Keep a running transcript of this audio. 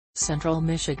Central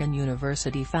Michigan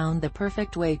University found the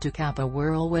perfect way to cap a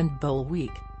whirlwind bowl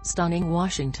week, stunning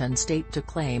Washington State to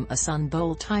claim a Sun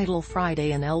Bowl title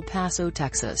Friday in El Paso,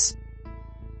 Texas.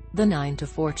 The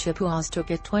 9-4 Chippewas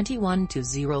took a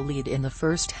 21-0 lead in the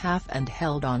first half and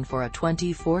held on for a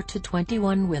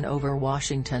 24-21 win over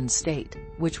Washington State,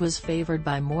 which was favored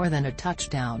by more than a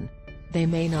touchdown. They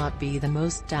may not be the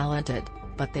most talented,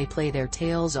 but they play their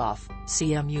tails off,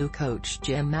 CMU coach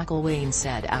Jim McElwain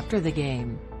said after the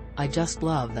game. I just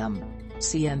love them.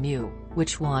 CMU,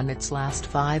 which won its last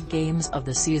 5 games of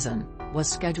the season, was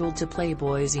scheduled to play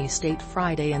Boise State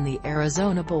Friday in the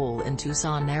Arizona Bowl in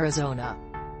Tucson, Arizona.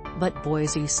 But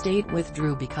Boise State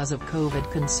withdrew because of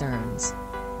COVID concerns.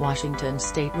 Washington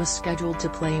State was scheduled to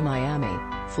play Miami,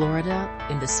 Florida,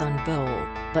 in the Sun Bowl,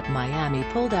 but Miami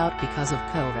pulled out because of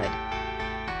COVID.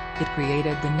 It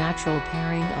created the natural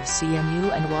pairing of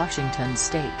CMU and Washington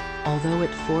State, although it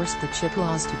forced the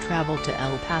Chippewas to travel to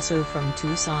El Paso from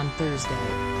Tucson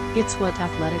Thursday. It's what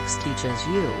athletics teaches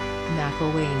you,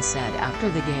 McElwain said after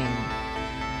the game.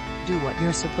 Do what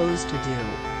you're supposed to do.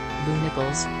 Lew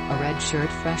Nichols, a redshirt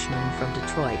freshman from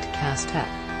Detroit Cass Tech,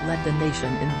 led the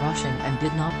nation in rushing and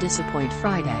did not disappoint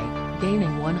Friday,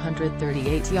 gaining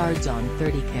 138 yards on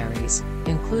 30 carries,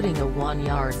 including a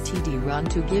 1-yard TD run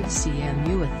to give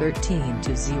CMU a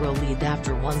 13-0 lead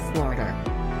after one quarter.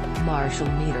 Marshall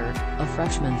Meeder, a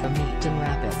freshman from Eaton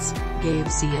Rapids, gave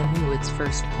CMU its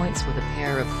first points with a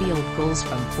pair of field goals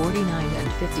from 49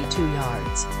 and 52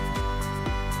 yards.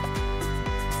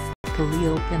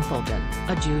 Kalil Pimpleton,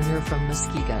 a junior from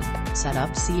Muskegon, set up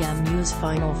CMU's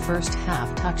final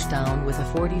first-half touchdown with a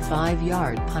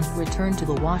 45-yard punt return to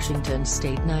the Washington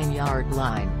State 9-yard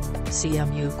line.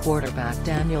 CMU quarterback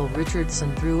Daniel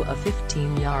Richardson threw a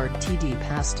 15-yard TD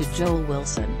pass to Joel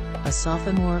Wilson, a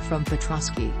sophomore from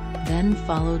Petoskey, then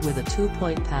followed with a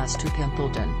 2-point pass to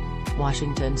Pimpleton.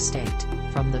 Washington State,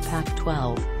 from the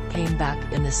Pac-12, came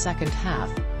back in the second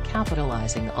half,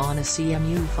 capitalizing on a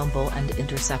CMU fumble and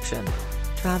interception.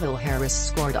 Travell Harris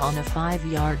scored on a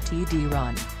 5-yard TD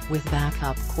run, with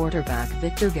backup quarterback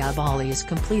Victor Gabalis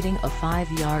completing a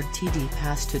 5-yard TD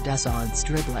pass to De'Zhaun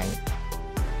Stribling.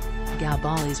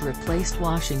 Gabalis replaced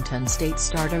Washington State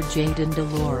starter Jayden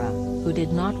deLaura, who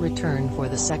did not return for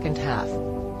the second half.